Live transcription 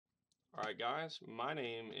right, guys, my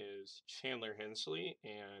name is Chandler Hensley,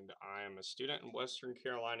 and I am a student in Western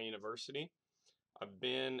Carolina University. I've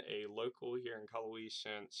been a local here in Cullowhee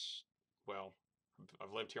since, well,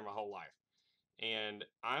 I've lived here my whole life. And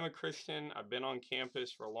I'm a Christian. I've been on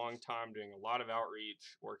campus for a long time doing a lot of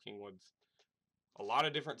outreach, working with a lot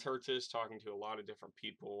of different churches, talking to a lot of different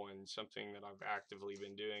people, and something that I've actively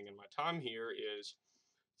been doing in my time here is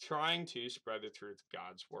trying to spread the truth of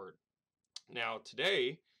God's Word. Now,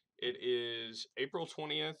 today it is April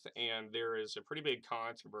 20th, and there is a pretty big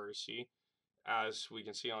controversy. As we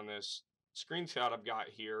can see on this screenshot I've got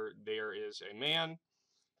here, there is a man,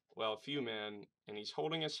 well, a few men, and he's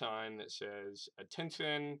holding a sign that says,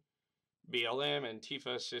 "Attention, BLM,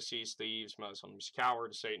 Antifa, sissies, thieves, Muslims,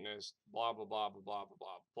 cowards, Satanists, blah, blah, blah, blah, blah, blah,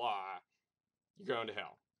 blah, blah. You're going to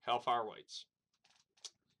hell. Hellfire waits."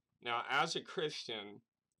 Now, as a Christian,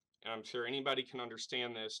 and I'm sure anybody can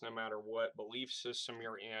understand this no matter what belief system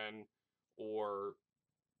you're in or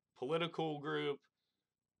political group,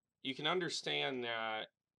 you can understand that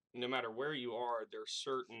no matter where you are, there's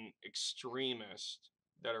certain extremists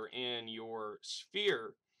that are in your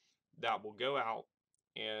sphere that will go out,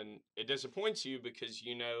 and it disappoints you because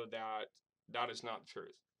you know that that is not the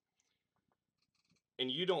truth.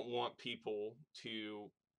 And you don't want people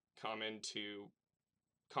to come into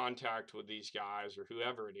contact with these guys or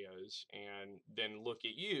whoever it is and then look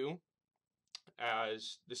at you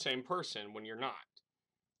as the same person when you're not.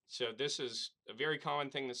 So this is a very common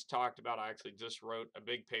thing that's talked about. I actually just wrote a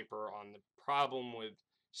big paper on the problem with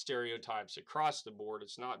stereotypes across the board.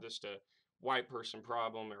 It's not just a white person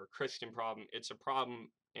problem or a Christian problem. It's a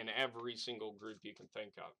problem in every single group you can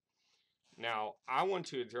think of. Now, I want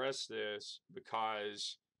to address this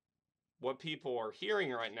because what people are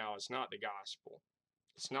hearing right now is not the gospel.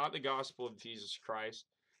 It's not the gospel of Jesus Christ.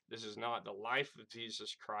 This is not the life of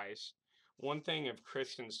Jesus Christ. One thing of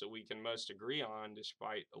Christians that we can most agree on,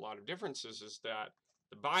 despite a lot of differences, is that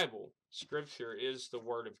the Bible, Scripture, is the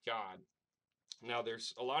Word of God. Now,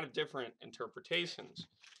 there's a lot of different interpretations,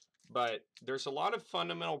 but there's a lot of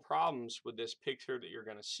fundamental problems with this picture that you're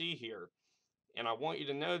going to see here. And I want you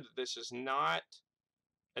to know that this is not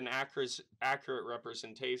an accurate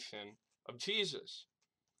representation of Jesus.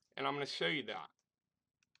 And I'm going to show you that.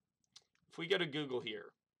 If we go to Google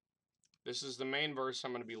here, this is the main verse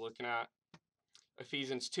I'm going to be looking at.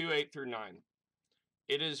 Ephesians 2:8-9.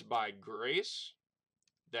 It is by grace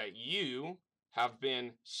that you have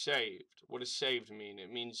been saved. What does saved mean? It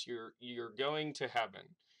means you're going to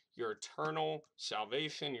heaven. Your eternal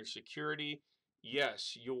salvation, your security.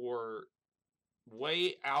 Yes, your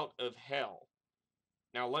way out of hell.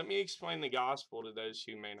 Now let me explain the gospel to those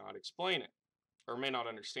who may not explain it or may not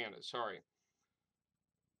understand it. Sorry.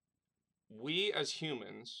 We as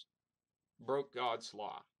humans broke God's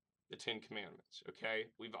law, the Ten Commandments, okay?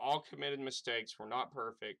 We've all committed mistakes. We're not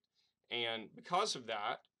perfect. And because of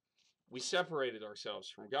that, we separated ourselves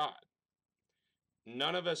from God.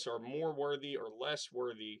 None of us are more worthy or less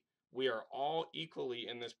worthy. We are all equally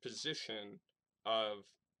in this position of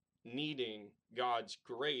needing God's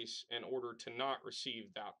grace in order to not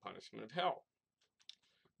receive that punishment of hell.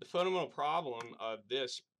 The fundamental problem of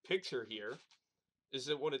this picture here is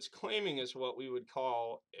that what it's claiming is what we would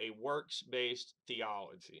call a works-based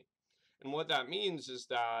theology. And what that means is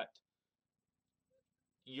that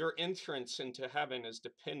your entrance into heaven is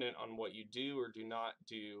dependent on what you do or do not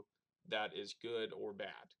do that is good or bad.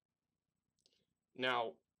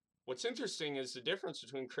 Now, what's interesting is the difference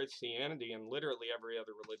between Christianity and literally every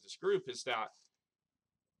other religious group is that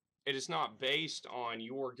it is not based on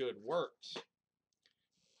your good works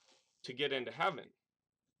to get into heaven.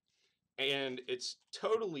 And it's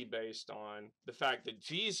totally based on the fact that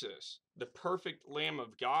Jesus, the perfect Lamb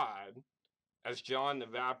of God, as John the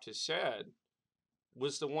Baptist said,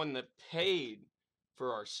 was the one that paid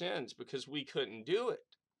for our sins because we couldn't do it.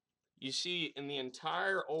 You see, in the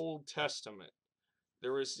entire Old Testament,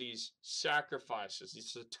 there was these sacrifices,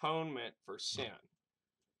 this atonement for sin.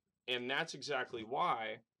 And that's exactly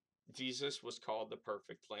why Jesus was called the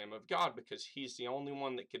perfect Lamb of God, because he's the only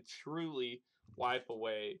one that could truly wipe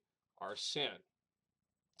away our sin.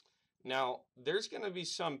 Now, there's going to be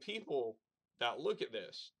some people that look at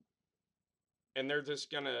this and they're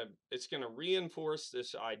just it's going to reinforce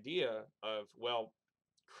this idea of, well,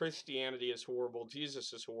 Christianity is horrible,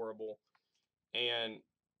 Jesus is horrible, and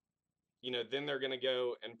then they're going to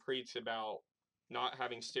go and preach about not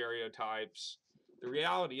having stereotypes. The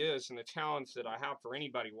reality is, and the challenge that I have for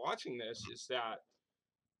anybody watching this is that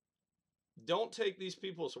don't take these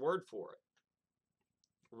people's word for it.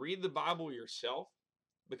 Read the Bible yourself,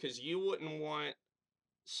 because you wouldn't want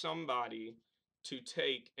somebody to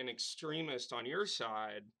take an extremist on your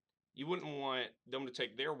side You wouldn't want them to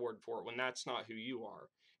take their word for it when that's not who you are.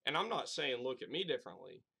 And I'm not saying look at me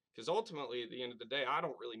differently, because ultimately at the end of the day, I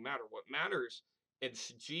don't really matter. What matters, it's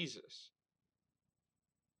Jesus.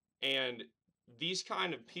 And these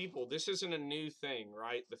kind of people, this isn't a new thing,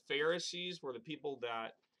 right? The Pharisees were the people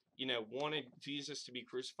that, wanted Jesus to be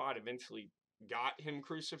crucified, eventually got him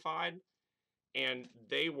crucified. And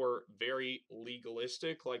they were very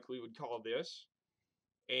legalistic, like we would call this,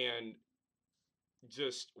 and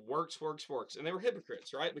just works, works, works. And they were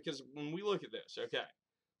hypocrites, right? Because when we look at this, okay,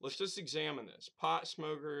 let's just examine this. Pot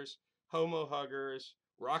smokers, homo huggers,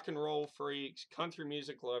 rock and roll freaks, country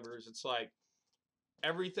music lovers. It's like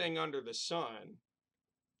everything under the sun.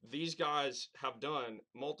 These guys have done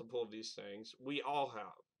multiple of these things. We all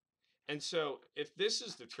have. And so if this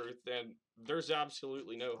is the truth, then there's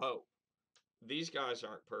absolutely no hope. These guys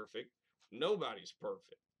aren't perfect. Nobody's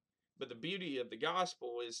perfect. But the beauty of the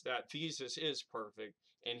gospel is that Jesus is perfect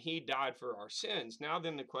and he died for our sins. Now,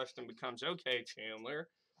 then the question becomes, okay, Chandler,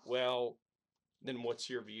 well, then what's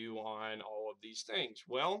your view on all of these things?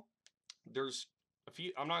 Well, there's a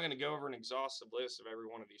few, I'm not going to go over an exhaustive list of every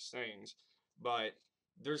one of these things, but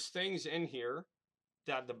there's things in here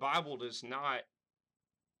that the Bible does not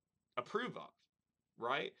approve of,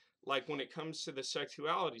 right? Like when it comes to the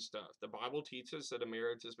sexuality stuff, the Bible teaches that a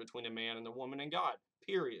marriage is between a man and a woman and God,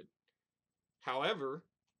 period. However,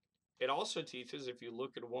 it also teaches if you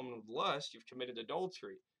look at a woman with lust, you've committed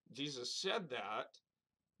adultery. Jesus said that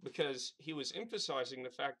because he was emphasizing the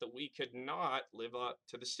fact that we could not live up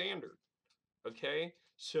to the standard. Okay?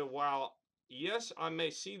 So while, yes, I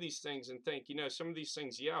may see these things and think, some of these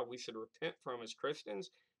things, yeah, we should repent from as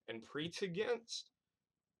Christians and preach against,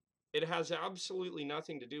 it has absolutely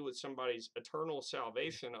nothing to do with somebody's eternal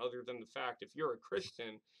salvation other than the fact if you're a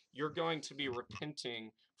Christian, you're going to be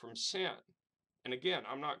repenting from sin. And again,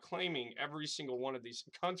 I'm not claiming every single one of these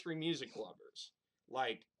country music lovers.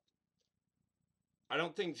 Like, I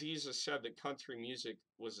don't think Jesus said that country music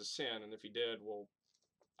was a sin. And if he did, well,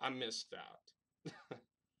 I missed that.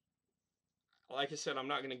 Like I said, I'm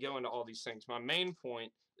not going to go into all these things. My main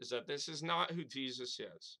point is that this is not who Jesus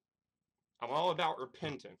is. I'm all about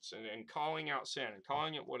repentance and calling out sin and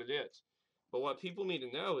calling it what it is. But what people need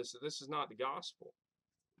to know is that this is not the gospel.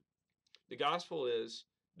 The gospel is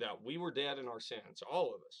that we were dead in our sins,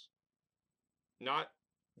 all of us. Not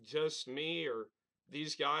just me or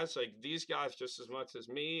these guys, like these guys just as much as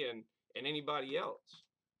me and anybody else.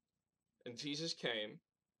 And Jesus came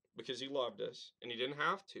because he loved us and he didn't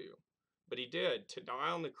have to, but he did to die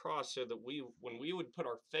on the cross so that when we would put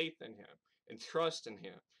our faith in him and trust in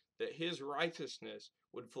him, that his righteousness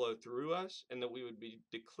would flow through us and that we would be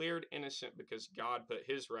declared innocent because God put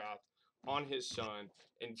his wrath on his son.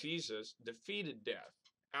 And Jesus defeated death.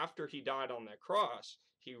 After he died on that cross,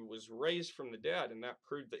 he was raised from the dead, and that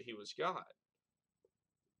proved that he was God.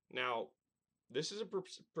 Now, this is a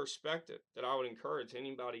perspective that I would encourage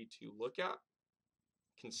anybody to look at,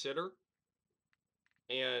 consider,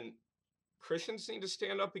 and Christians need to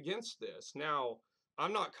stand up against this. Now,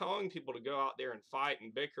 I'm not calling people to go out there and fight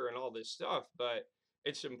and bicker and all this stuff, but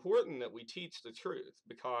it's important that we teach the truth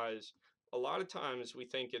because a lot of times we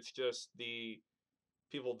think it's just the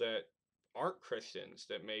people that aren't Christians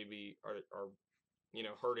that maybe are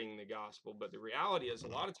hurting the gospel. But the reality is a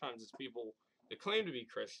lot of times it's people that claim to be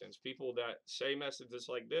Christians, people that say messages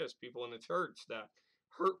like this, people in the church that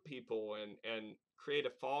hurt people and create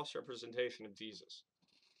a false representation of Jesus.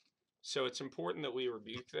 So it's important that we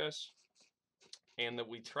rebuke this and that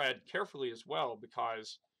we tread carefully as well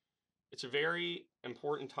because it's a very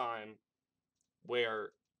important time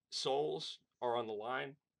where souls are on the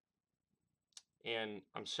line. And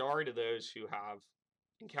I'm sorry to those who have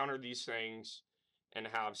encountered these things and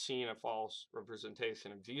have seen a false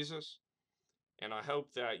representation of Jesus. And I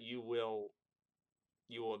hope that you will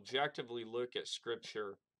objectively look at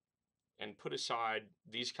Scripture and put aside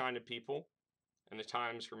these kind of people and the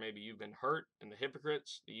times where maybe you've been hurt and the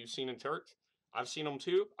hypocrites that you've seen in church. I've seen them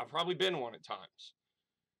too. I've probably been one at times.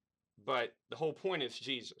 But the whole point is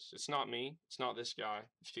Jesus. It's not me. It's not this guy.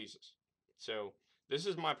 It's Jesus. So this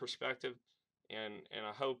is my perspective, and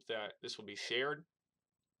I hope that this will be shared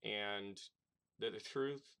and that the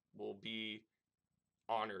truth will be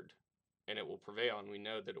honored and it will prevail, and we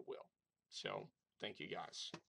know that it will. So thank you guys.